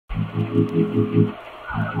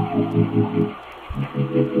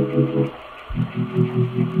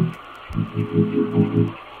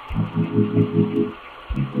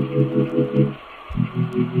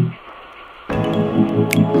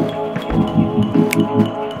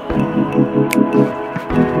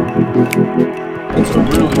That's a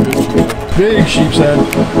really good sheepshead.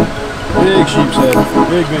 Big sheepshead. Big sheepshead.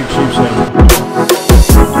 Big sheepshead.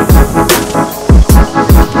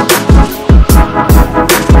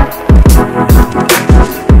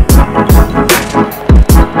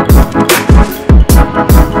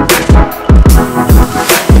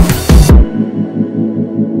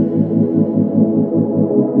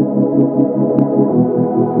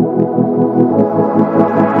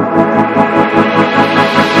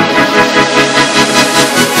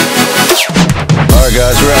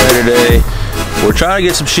 Guys, we're out here today. We're trying to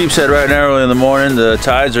get some sheepshead right now early in the morning. The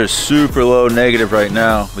tides are super low, negative right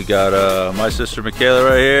now. We got my sister Michaela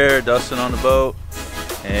right here, Dustin on the boat,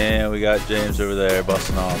 and we got James over there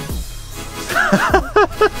busting off.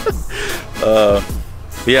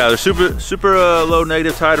 Yeah, they're super low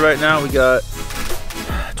negative tide right now. We got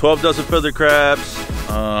 12 dozen fiddler crabs,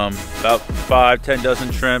 about 5-10 dozen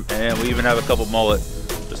shrimp, and we even have a couple mullet,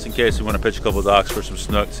 just in case we want to pitch a couple docks for some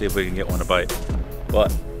snook, see if we can get one to bite. But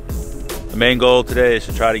the main goal today is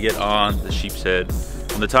to try to get on the sheepshead.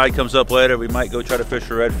 When the tide comes up later, we might go try to fish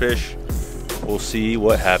for redfish. We'll see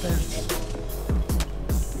what happens.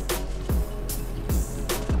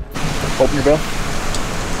 Open your bill.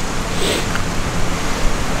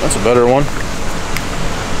 That's a better one.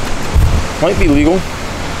 Might be legal.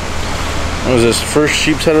 What was this, first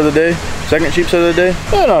sheepshead of the day? Second sheepshead of the day?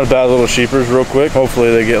 Yeah, not a bad little sheepers, real quick.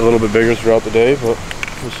 Hopefully they get a little bit bigger throughout the day, but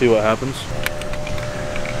we'll see what happens.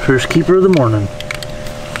 First keeper of the morning.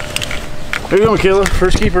 There you go, Michaela.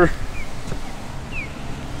 First keeper.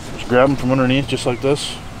 Just grab him from underneath, just like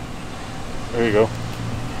this. There you go.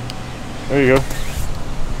 There you go.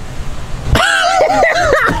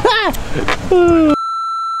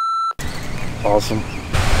 Awesome.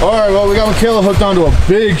 All right, well, we got Michaela hooked onto a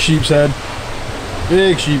big sheepshead.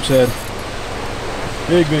 Big sheepshead.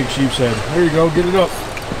 Big sheepshead. There you go. Get it up.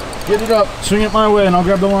 Get it up. Swing it my way, and I'll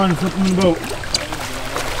grab the line and flip him in the boat.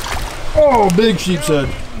 Oh, big sheepshead.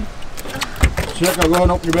 Check, I'll go ahead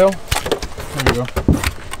and open your bail. There you go.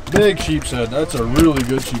 Big sheepshead. That's a really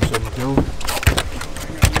good sheepshead, Michaela.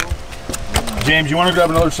 James, you want to grab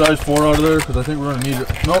another size 4 out of there? Because I think we're going to need it.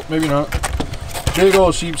 Nope, maybe not. Big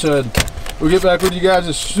old sheepshead. We'll get back with you guys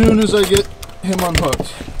as soon as I get him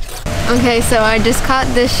unhooked. Okay, so I just caught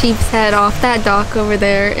this sheepshead off that dock over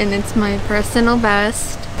there, and it's my personal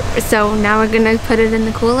best. So now we're going to put it in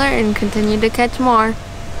the cooler and continue to catch more.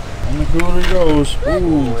 In the cooler he goes.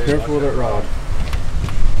 Ooh, careful with that rod.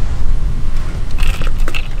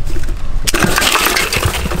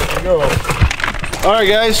 There we go. Alright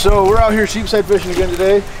guys, so we're out here sheepshead fishing again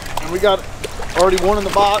today. And we got already one in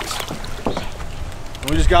the box. And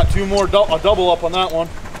we just got 2 more, a double up on that one.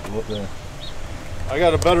 I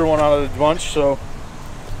got a better one out of the bunch, so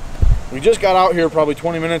we just got out here probably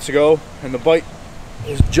 20 minutes ago, and the bite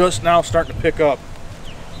is just now starting to pick up.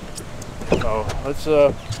 So let's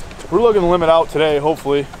we're looking to limit out today,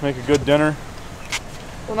 hopefully make a good dinner.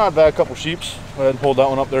 Well, not a bad couple sheeps. Go ahead and hold that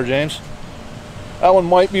one up there, James. That one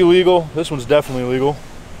might be legal. This one's definitely legal.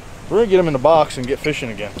 We're gonna get them in the box and get fishing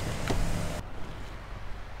again.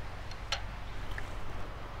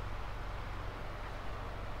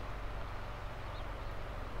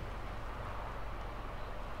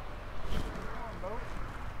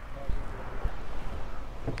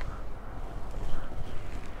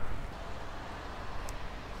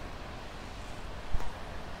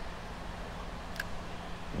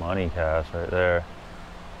 Money cast right there.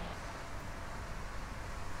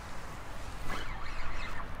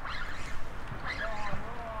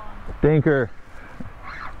 Stinker.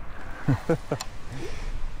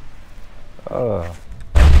 Oh.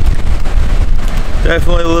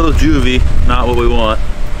 Definitely a little juvie, not what we want.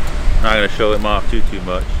 Not gonna show him off too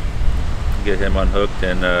much. Get him unhooked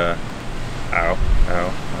and ow.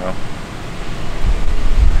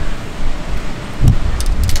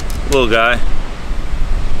 Little guy.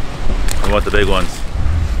 I want the big ones.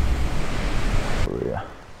 Oh, yeah.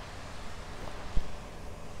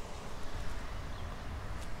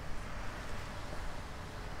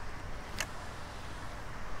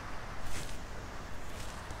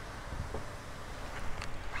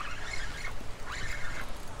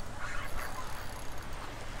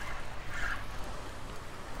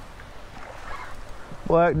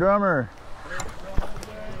 Black drummer.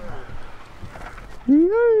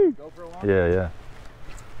 Yeah.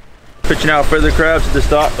 Pitching out further crabs at the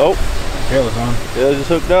stop. Oh, Michaela's on. Michaela just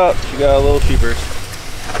hooked up. She got a little sheepers.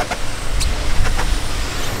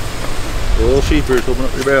 Little sheepers, open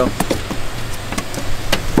up your barrel.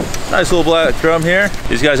 Nice little black drum here.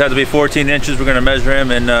 These guys have to be 14 inches. We're gonna measure him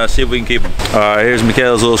and see if we can keep him. All right, here's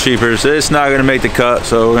Michaela's little sheepers. It's not gonna make the cut,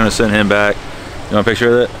 so we're gonna send him back. You want a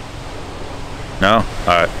picture of it? No? All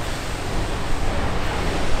right.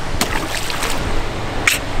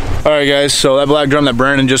 All right, guys, so that black drum that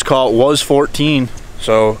Brandon just caught was 14.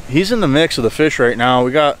 So he's in the mix of the fish right now.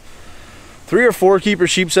 We got 3 or 4 keeper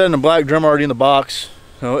sheepshead and a black drum already in the box.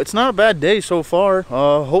 So it's not a bad day so far.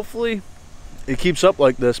 Hopefully it keeps up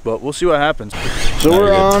like this, but we'll see what happens. So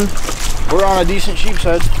we're on a decent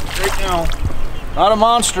sheepshead right now. Not a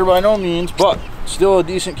monster by no means, but still a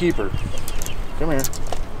decent keeper. Come here,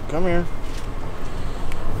 come here.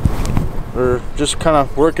 We're just kind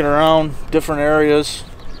of working around different areas,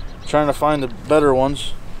 trying to find the better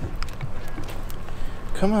ones.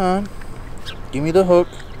 Come on, give me the hook.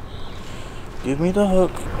 Give me the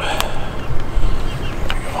hook.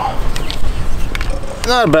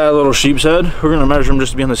 Not a bad little sheepshead. We're gonna measure him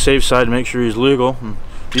just to be on the safe side to make sure he's legal. And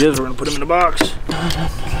if he is, we're gonna put him in the box.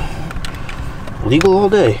 Legal all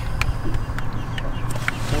day.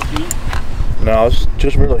 No, it's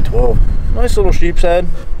just really 12. Nice little sheepshead.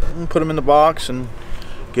 We'll put him in the box and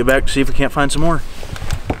get back to see if we can't find some more.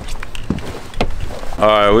 All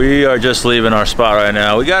right, we are just leaving our spot right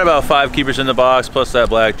now. We got about 5 keepers in the box plus that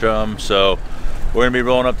black drum, so we're gonna be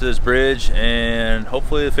rolling up to this bridge and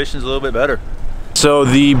hopefully the fishing's a little bit better. So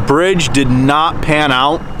the bridge did not pan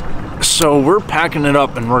out, so we're packing it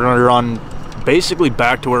up and we're gonna run basically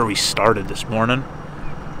back to where we started this morning,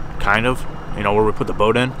 kind of, you know, where we put the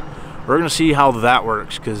boat in. We're gonna see how that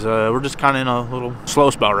works because we're just kind of in a little slow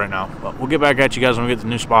spot right now, but we'll get back at you guys when we get to the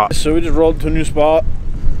new spot. So we just rolled to a new spot.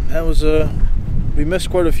 That was we missed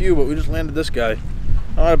quite a few, but we just landed this guy.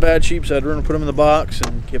 Not a bad sheepshead. We're gonna put him in the box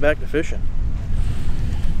and get back to fishing.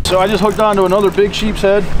 So I just hooked onto another big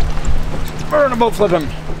sheepshead. We're gonna boat flip him.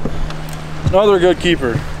 Another good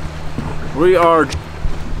keeper. We are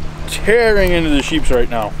tearing into the sheeps right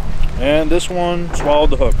now. And this one swallowed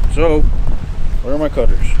the hook. So, where are my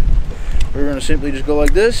cutters? We're gonna simply just go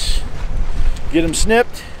like this, get him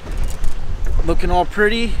snipped, looking all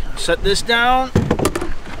pretty, set this down,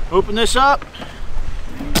 open this up,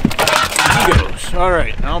 he goes. All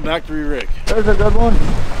right, now back to re-rig. There's a good one.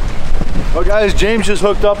 Well guys, James just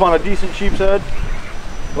hooked up on a decent sheepshead.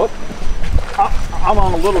 Whoop. I'm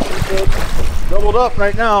on a little sheepshead, doubled up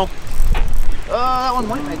right now. That one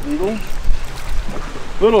might make legal.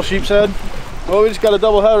 Little sheepshead. Well, we just got a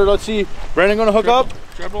double header. Let's see. Brandon gonna hook up?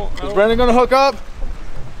 Treble, no. Is Brandon gonna hook up?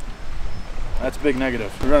 That's a big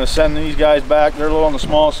negative. We're gonna send these guys back. They're a little on the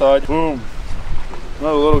small side. Boom.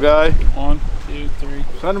 Another little guy. 1, 2, 3.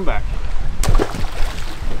 Send him back.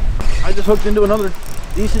 I just hooked into another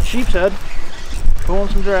decent sheepshead. Pulling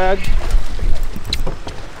some drag.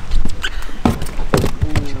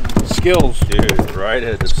 Skills. Dude, right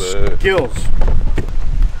at the boat. Skills.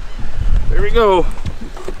 There we go.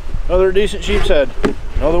 Another decent sheepshead.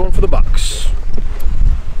 Another one for the box.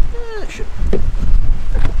 Shit.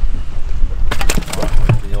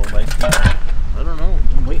 The old nice guy. I don't know.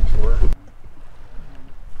 I'm waiting for it.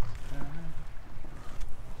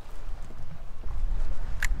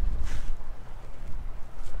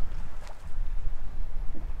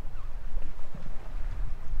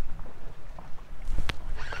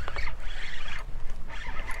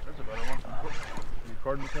 That's a better one. You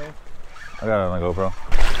recording yourself? I got it on the GoPro.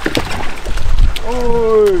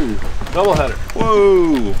 Oh, double header.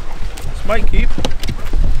 Whoa, this might keep.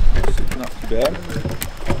 It's not too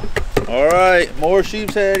bad. All right, more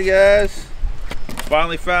sheepshead, guys.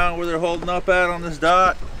 Finally found where they're holding up at on this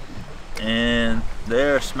dot, and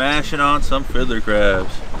they're smashing on some fiddler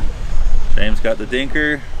crabs. James got the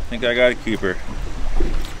dinker. I think I got a keeper.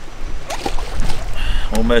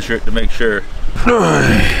 We'll measure it to make sure.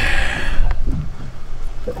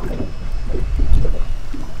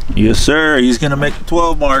 Yes, sir. He's gonna make the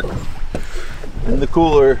 12 mark in the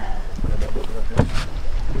cooler.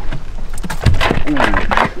 Ooh.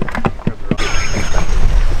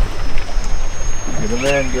 Get him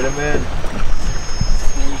in. Get him in.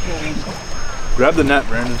 Grab the net,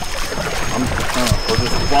 Brandon. We'll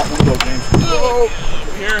just swap one go, James. Oh,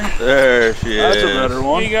 here. There she is. That's a better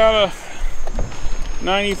one. We got a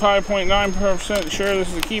 95.9% sure this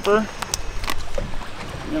is a keeper.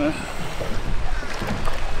 I'm gonna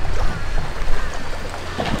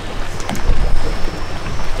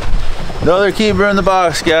Another keeper in the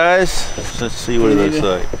box, guys. Let's see what it looks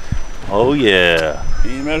like. Oh yeah.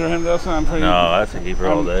 Can you measure him, Dustin? I'm pretty. No, that's a keeper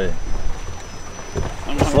all day.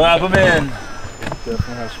 I'm Slap him in.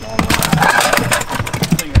 Definitely have small ones.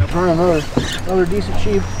 find another decent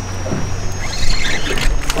sheep.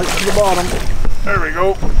 Right to the bottom. There we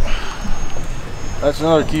go. That's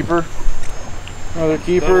another keeper. Another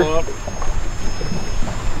keeper.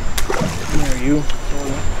 There you.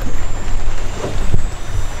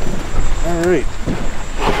 Alright.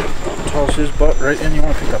 Toss his butt right in. You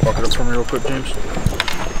want to pick that bucket up for me real quick, James?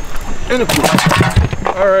 In the pool.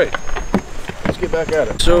 Alright. Let's get back at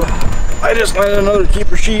it. So, I just landed another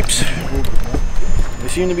keeper sheeps. They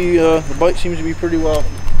seem to be, the bite seems to be pretty well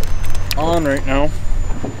on right now.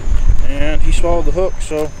 And he swallowed the hook,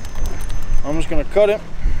 so I'm just going to cut him.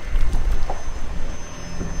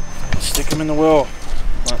 Stick him in the well.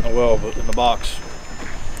 Not in the well, but in the box.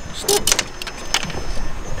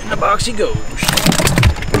 In the box he goes.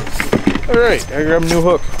 Alright, I grab a new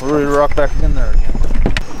hook. We're ready to rock back in there again.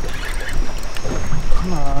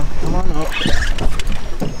 Come on up.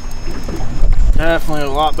 Definitely a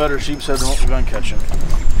lot better sheep's head than what we've been catching.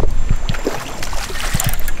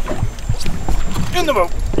 In the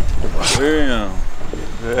boat. Damn.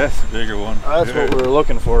 That's a bigger one. That's what we were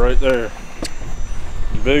looking for right there.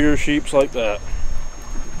 Bigger sheeps like that.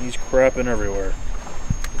 He's crapping everywhere.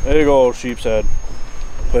 Big old sheep's head.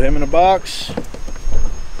 Put him in a box.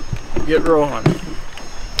 Get rolling.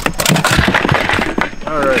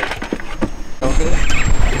 Alright. Okay.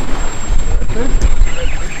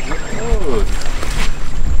 Oh.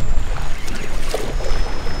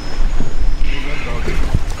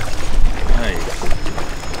 Nice.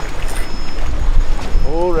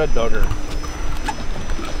 Oh, red dogger.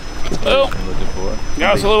 Well,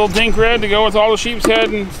 got us a little dink red to go with all the sheep's head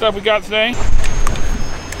and stuff we got today.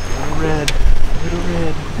 Little red.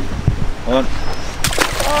 Hold on.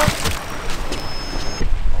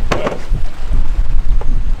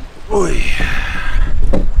 Oy.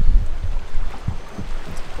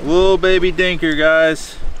 Little baby dinker,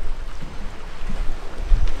 guys.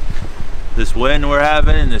 This wind we're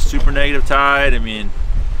having and this super negative tide, I mean,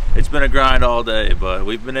 it's been a grind all day, but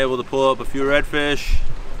we've been able to pull up a few redfish,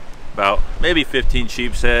 about maybe 15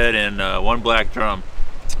 sheep's head and one black drum.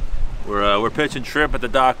 We're pitching shrimp at the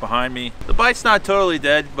dock behind me. The bite's not totally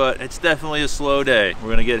dead, but it's definitely a slow day. We're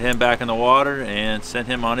gonna get him back in the water and send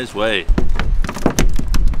him on his way.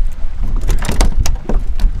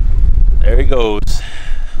 There he goes.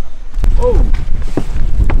 Oh,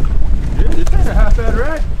 it's a half-fed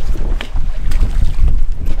red.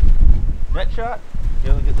 Net shot.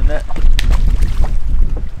 You look at the net.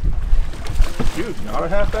 Dude, not a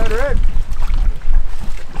half-fed red.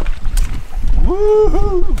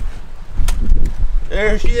 Woohoo!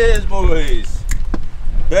 There she is, boys.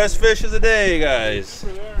 Best fish of the day, guys.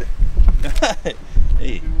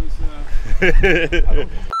 Hey.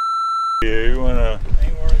 Yeah, you wanna?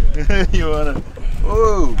 Ain't worth it. You wanna?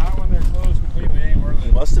 Whoa! Not when they're closed completely. Ain't worth it.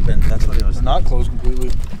 He must have been. That's what he was. They're not closed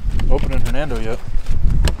completely. Opening Hernando yet.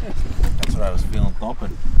 That's what I was feeling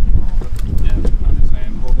thumping. Yeah, I'm just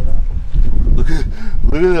saying. Hold it up. Look at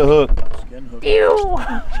the hook. Skin hook. Ew!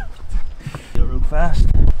 Get real fast.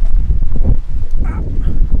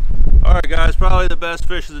 All right, guys. Probably the best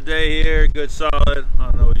fish of the day here. Good, solid. I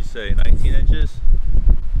don't know what you say. 19 inches.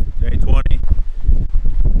 Maybe 20.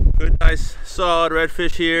 Good, nice, solid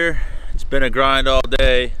redfish here. It's been a grind all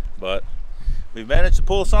day, but we've managed to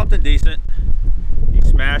pull something decent. He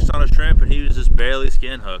smashed on a shrimp and he was just barely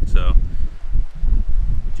skin hooked, so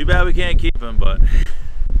too bad we can't keep him, but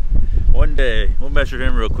one day we'll measure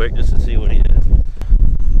him real quick just to see what he is.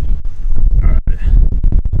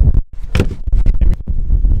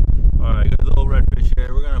 Alright, good little redfish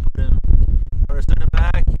here. We're gonna put him, send him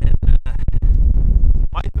back, and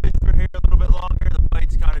might fish for here a little bit longer. The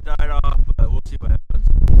bite's kind of died off, but we'll see what happens.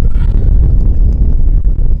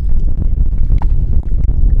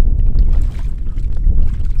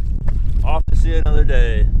 Off to see another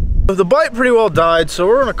day. The bite pretty well died, so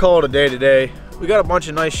we're gonna call it a day today. We got a bunch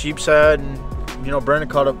of nice sheep's head, and you know, Brandon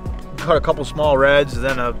caught a couple small reds, and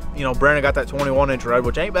then you know, Brandon got that 21-inch red,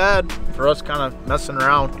 which ain't bad for us kind of messing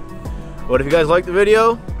around. But if you guys like the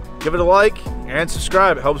video, give it a like and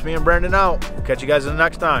subscribe. It helps me and Brandon out. We'll catch you guys in the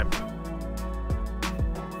next time.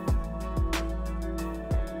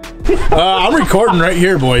 I'm recording right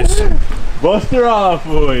here, boys. Bust her off,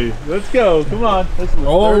 boy. Let's go. Come on. Let's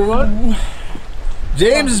one.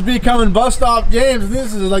 James is becoming bust off James.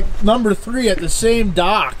 This is like number 3 at the same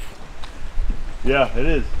dock. Yeah, it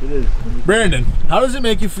is. It is. Brandon, how does it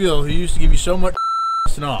make you feel? He used to give you so much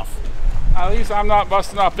busting off. At least I'm not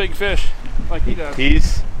busting off big fish like he does.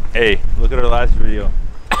 Hey, look at our last video.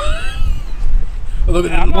 Look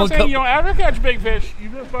at I'm not saying you don't ever catch big fish. You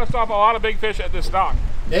just bust off a lot of big fish at this dock.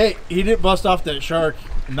 Hey, he didn't bust off that shark,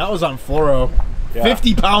 and that was on fluoro. Yeah.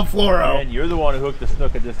 50-pound fluoro. And you're the one who hooked the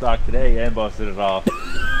snook at this dock today and busted it off.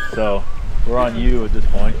 So we're on you at this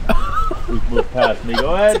point. We've moved past me.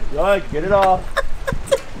 Go ahead, get it off.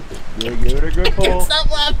 Give it a good pull.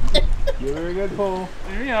 Stop laughing. Give it a good pull.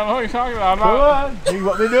 You know what you're talking about. Come on. You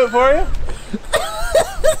want me to do it for you?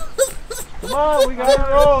 Come on, we got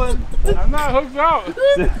it rolling. I'm not hooked up.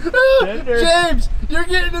 James, you're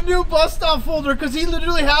getting a new bust off folder because he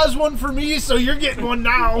literally has one for me, so you're getting one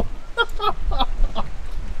now.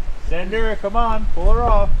 Send her, come on, pull her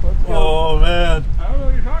off. Let's go. Oh man. I don't know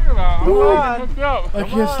what you're talking about. I'm not hooked up. I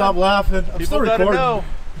can't stop laughing. I'm still recording. Know.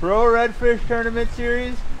 Pro Redfish Tournament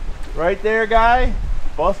Series, right there, guy.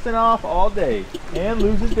 Busting off all day and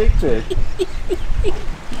losing big fish.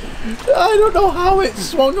 I don't know how it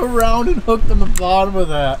swung around and hooked on the bottom of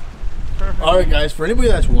that. Perfect. All right, guys, for anybody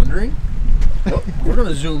that's wondering, we're going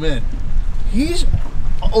to zoom in. He's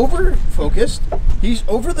over focused. He's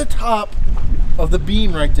over the top of the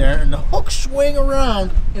beam right there, and the hook swing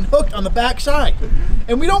around and hooked on the back side.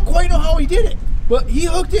 And we don't quite know how he did it, but he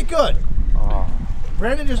hooked it good. Oh.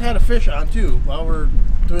 Brandon just had a fish on, too, while we're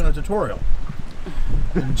doing a tutorial.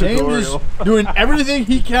 And James is doing everything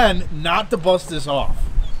he can not to bust this off.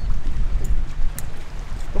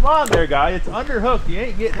 Come on there, guy. It's underhooked. You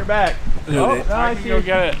ain't getting her back. Oh, no, I can go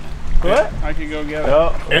get it. What? I can go get it.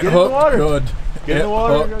 Oh, get in the water. Good. Get in the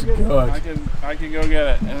water. Go get it. I can go get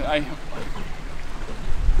it. And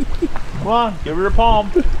Come on, give her a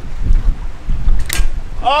palm.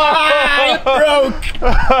 Ah, it broke.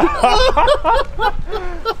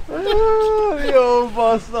 The old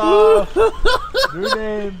bust off. Your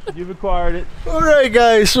name. You've acquired it. All right,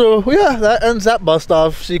 guys. So yeah, that ends that bust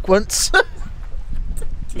off sequence.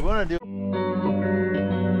 You want to do?